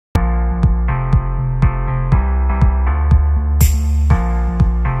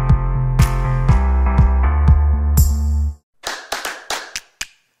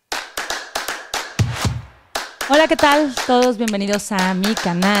Hola, ¿qué tal? Todos bienvenidos a mi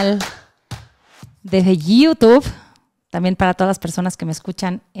canal de YouTube. También para todas las personas que me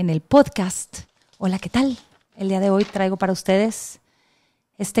escuchan en el podcast. Hola, ¿qué tal? El día de hoy traigo para ustedes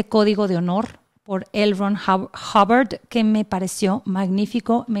este código de honor por L. Ron Hubbard, que me pareció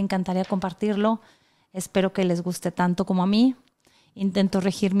magnífico. Me encantaría compartirlo. Espero que les guste tanto como a mí. Intento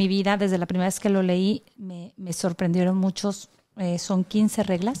regir mi vida. Desde la primera vez que lo leí me sorprendieron muchos. Son 15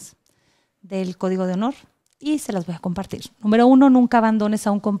 reglas del código de honor y se las voy a compartir. Número 1, nunca abandones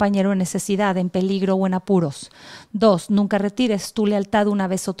a un compañero en necesidad, en peligro o en apuros. 2, nunca retires tu lealtad una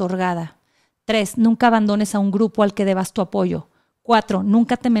vez otorgada. 3, nunca abandones a un grupo al que debas tu apoyo. 4,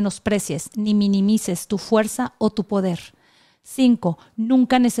 nunca te menosprecies ni minimices tu fuerza o tu poder. 5,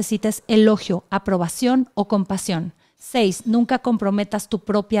 nunca necesites elogio, aprobación o compasión. 6, nunca comprometas tu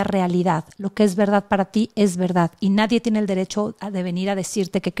propia realidad. Lo que es verdad para ti es verdad y nadie tiene el derecho de venir a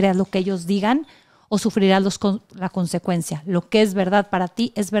decirte que creas lo que ellos digan o sufrirás la consecuencia. Lo que es verdad para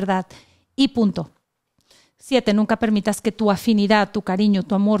ti es verdad y punto. 7, nunca permitas que tu afinidad, tu cariño,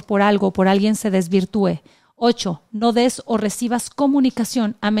 tu amor por algo o por alguien se desvirtúe. 8, no des o recibas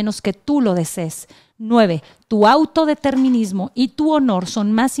comunicación a menos que tú lo desees. 9, tu autodeterminismo y tu honor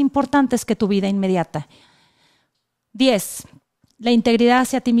son más importantes que tu vida inmediata. 10. La integridad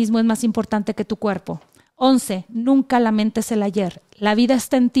hacia ti mismo es más importante que tu cuerpo. 11. Nunca lamentes el ayer. La vida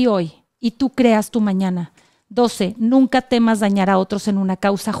está en ti hoy y tú creas tu mañana. 12. Nunca temas dañar a otros en una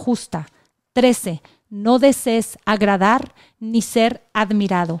causa justa. 13. No desees agradar ni ser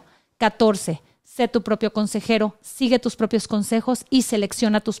admirado. 14. Sé tu propio consejero, sigue tus propios consejos y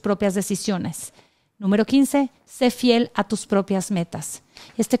selecciona tus propias decisiones. Número 15. Sé fiel a tus propias metas.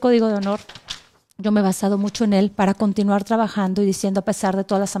 Este código de honor, yo me he basado mucho en él para continuar trabajando y diciendo, a pesar de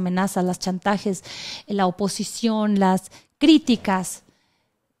todas las amenazas, los chantajes, la oposición, las críticas.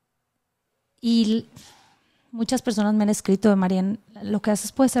 Y muchas personas me han escrito, de Marian, lo que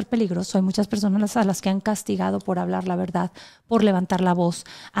haces puede ser peligroso. Hay muchas personas a las que han castigado por hablar la verdad, por levantar la voz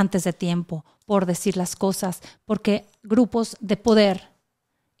antes de tiempo, por decir las cosas, porque grupos de poder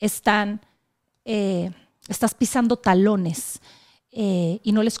estás pisando talones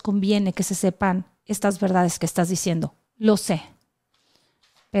y no les conviene que se sepan estas verdades que estás diciendo. Lo sé,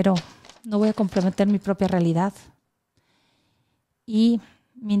 pero no voy a comprometer mi propia realidad y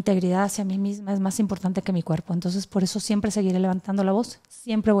mi integridad hacia mí misma es más importante que mi cuerpo. Entonces, por eso siempre seguiré levantando la voz,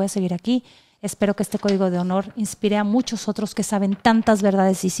 siempre voy a seguir aquí. Espero que este código de honor inspire a muchos otros que saben tantas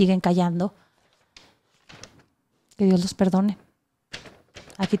verdades y siguen callando. Que Dios los perdone.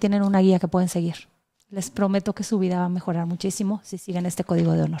 Aquí tienen una guía que pueden seguir. Les prometo que su vida va a mejorar muchísimo si siguen este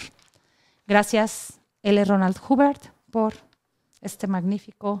código de honor. Gracias, L. Ronald Hubbard, por este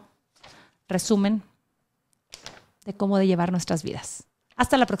magnífico resumen de cómo de llevar nuestras vidas.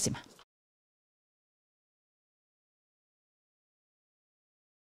 Hasta la próxima.